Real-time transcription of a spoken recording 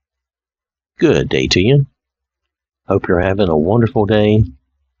Good day to you. Hope you're having a wonderful day.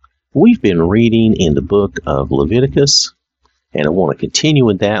 We've been reading in the book of Leviticus, and I want to continue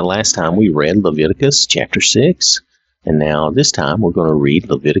with that. Last time we read Leviticus chapter 6, and now this time we're going to read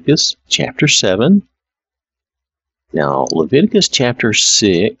Leviticus chapter 7. Now, Leviticus chapter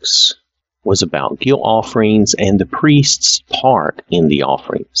 6 was about guilt offerings and the priest's part in the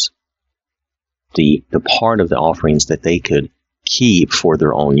offerings. The part of the offerings that they could keep for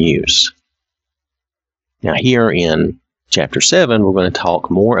their own use. Now here in chapter 7, we're going to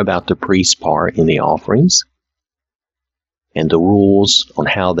talk more about the priest's part in the offerings and the rules on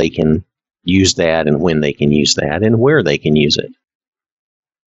how they can use that and when they can use that and where they can use it.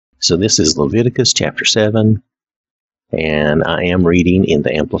 So this is Leviticus chapter 7, and I am reading in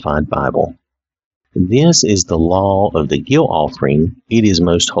the Amplified Bible. This is the law of the guilt offering. It is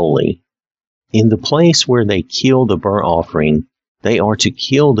most holy. In the place where they kill the burnt offering, they are to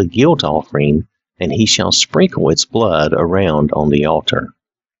kill the guilt offering, and he shall sprinkle its blood around on the altar.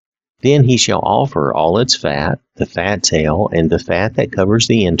 Then he shall offer all its fat, the fat tail, and the fat that covers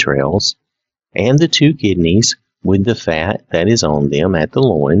the entrails, and the 2 kidneys, with the fat that is on them at the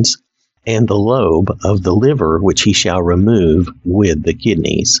loins, and the lobe of the liver which he shall remove with the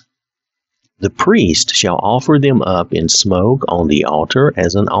kidneys. The priest shall offer them up in smoke on the altar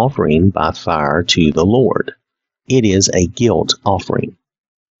as an offering by fire to the Lord. It is a guilt offering.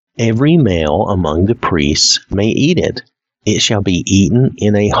 Every male among the priests may eat it. It shall be eaten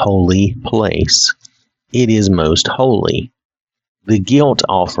in a holy place. It is most holy. The guilt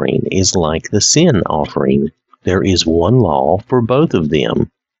offering is like the sin offering. There is one law for both of them.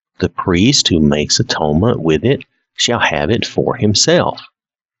 The priest who makes atonement with it shall have it for himself.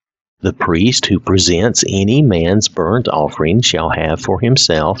 The priest who presents any man's burnt offering shall have for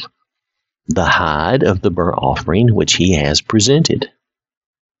himself the hide of the burnt offering which he has presented.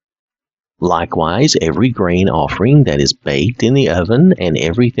 Likewise, every grain offering that is baked in the oven and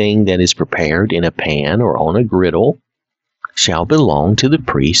everything that is prepared in a pan or on a griddle shall belong to the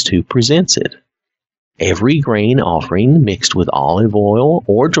priest who presents it. Every grain offering mixed with olive oil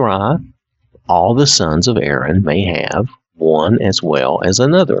or dry, all the sons of Aaron may have, one as well as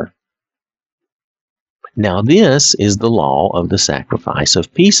another. Now this is the law of the sacrifice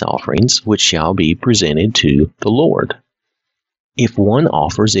of peace offerings, which shall be presented to the Lord. If one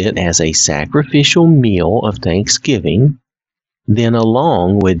offers it as a sacrificial meal of thanksgiving, then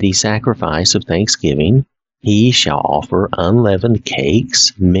along with the sacrifice of thanksgiving, he shall offer unleavened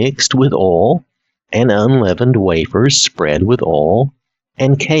cakes mixed with oil, and unleavened wafers spread with oil,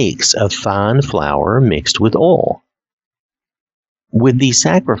 and cakes of fine flour mixed with oil. With the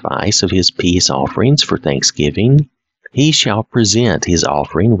sacrifice of his peace offerings for thanksgiving, he shall present his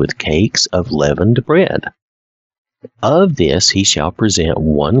offering with cakes of leavened bread. Of this he shall present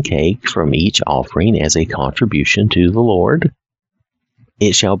 1 cake from each offering as a contribution to the Lord.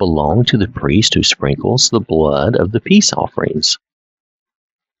 It shall belong to the priest who sprinkles the blood of the peace offerings.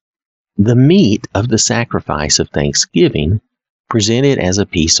 The meat of the sacrifice of thanksgiving, presented as a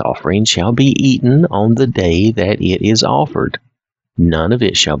peace offering, shall be eaten on the day that it is offered. None of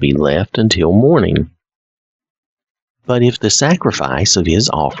it shall be left until morning. But if the sacrifice of his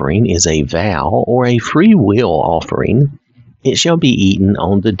offering is a vow or a free will offering, it shall be eaten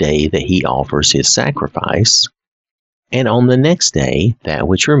on the day that he offers his sacrifice, and on the next day that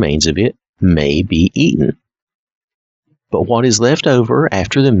which remains of it may be eaten. But what is left over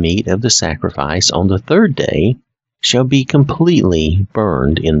after the meat of the sacrifice on the 3rd day shall be completely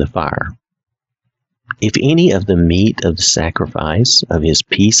burned in the fire. If any of the meat of the sacrifice of his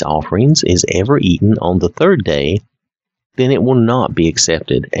peace offerings is ever eaten on the 3rd day, then it will not be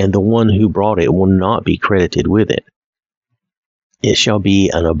accepted, and the one who brought it will not be credited with it. It shall be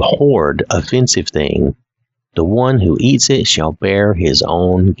an abhorred, offensive thing. The one who eats it shall bear his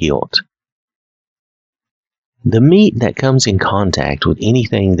own guilt. The meat that comes in contact with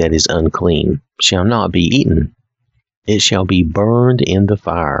anything that is unclean shall not be eaten. It shall be burned in the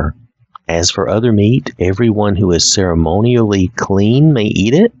fire. As for other meat, everyone who is ceremonially clean may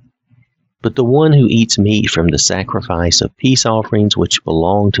eat it, but the one who eats meat from the sacrifice of peace offerings which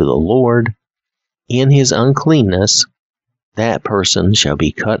belong to the Lord, in his uncleanness, that person shall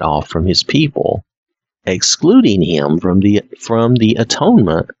be cut off from his people, excluding him from the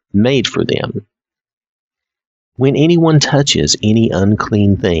atonement made for them. When anyone touches any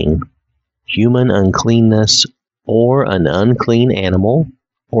unclean thing, human uncleanness, or an unclean animal,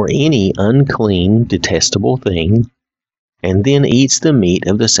 or any unclean, detestable thing, and then eats the meat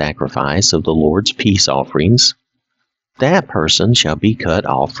of the sacrifice of the Lord's peace offerings, that person shall be cut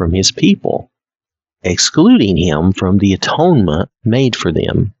off from his people, excluding him from the atonement made for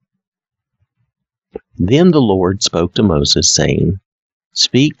them. Then the Lord spoke to Moses, saying,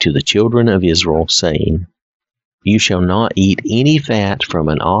 Speak to the children of Israel, saying, You shall not eat any fat from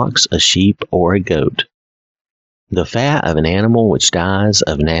an ox, a sheep, or a goat. The fat of an animal which dies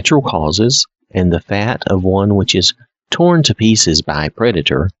of natural causes, and the fat of one which is torn to pieces by a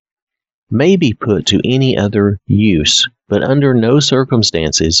predator, may be put to any other use, but under no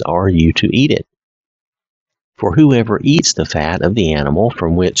circumstances are you to eat it. For whoever eats the fat of the animal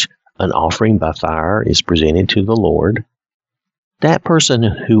from which an offering by fire is presented to the Lord, that person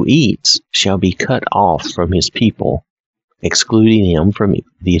who eats shall be cut off from his people, excluding him from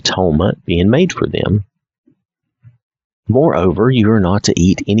the atonement being made for them. Moreover, you are not to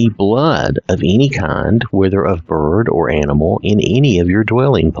eat any blood of any kind, whether of bird or animal, in any of your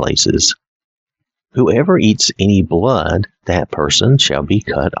dwelling places. Whoever eats any blood, that person shall be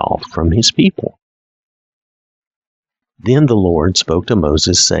cut off from his people. Then the Lord spoke to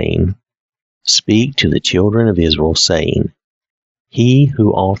Moses, saying, Speak to the children of Israel, saying, He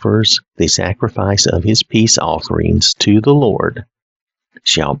who offers the sacrifice of his peace offerings to the Lord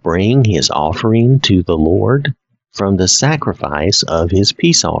shall bring his offering to the Lord from the sacrifice of his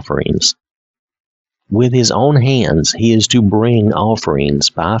peace offerings. With his own hands he is to bring offerings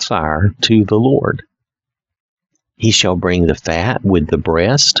by fire to the Lord. He shall bring the fat with the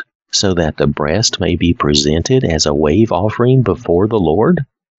breast, so that the breast may be presented as a wave offering before the Lord.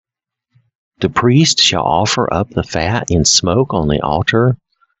 The priest shall offer up the fat in smoke on the altar,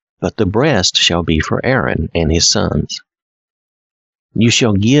 but the breast shall be for Aaron and his sons. You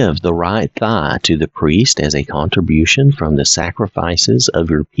shall give the right thigh to the priest as a contribution from the sacrifices of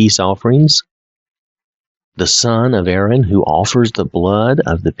your peace offerings. The son of Aaron who offers the blood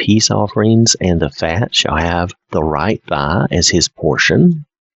of the peace offerings and the fat shall have the right thigh as his portion.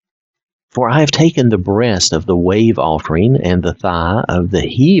 For I have taken the breast of the wave offering and the thigh of the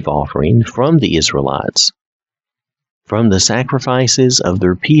heave offering from the Israelites, from the sacrifices of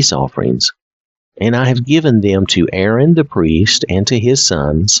their peace offerings, and I have given them to Aaron the priest and to his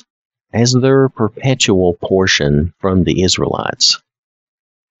sons as their perpetual portion from the Israelites.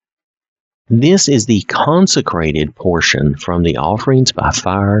 This is the consecrated portion from the offerings by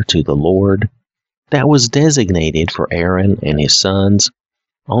fire to the Lord that was designated for Aaron and his sons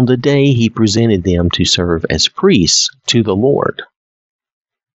on the day he presented them to serve as priests to the Lord.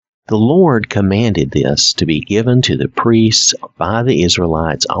 The Lord commanded this to be given to the priests by the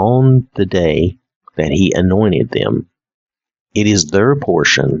Israelites on the day that he anointed them. It is their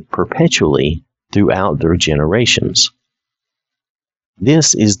portion perpetually throughout their generations.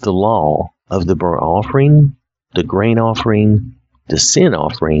 This is the law of the burnt offering, the grain offering, the sin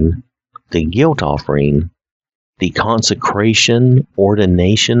offering, the guilt offering, the consecration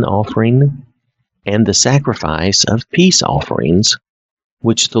ordination offering, and the sacrifice of peace offerings,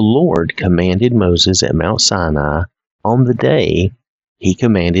 which the Lord commanded Moses at Mount Sinai on the day he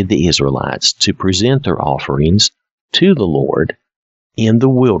commanded the Israelites to present their offerings to the Lord in the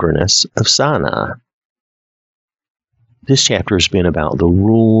wilderness of Sinai. This chapter has been about the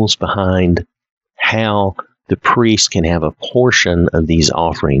rules behind how the priest can have a portion of these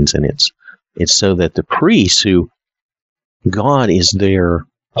offerings, and it's so that the priests, who God is their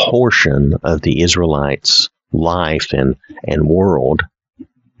portion of the Israelites' life and world,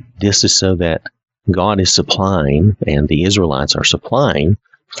 this is so that God is supplying, and the Israelites are supplying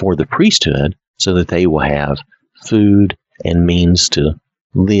for the priesthood, so that they will have food and means to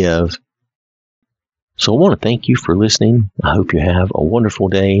live. So I want to thank you for listening. I hope you have a wonderful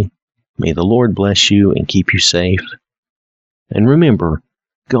day. May the Lord bless you and keep you safe. And remember,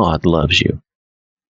 God loves you.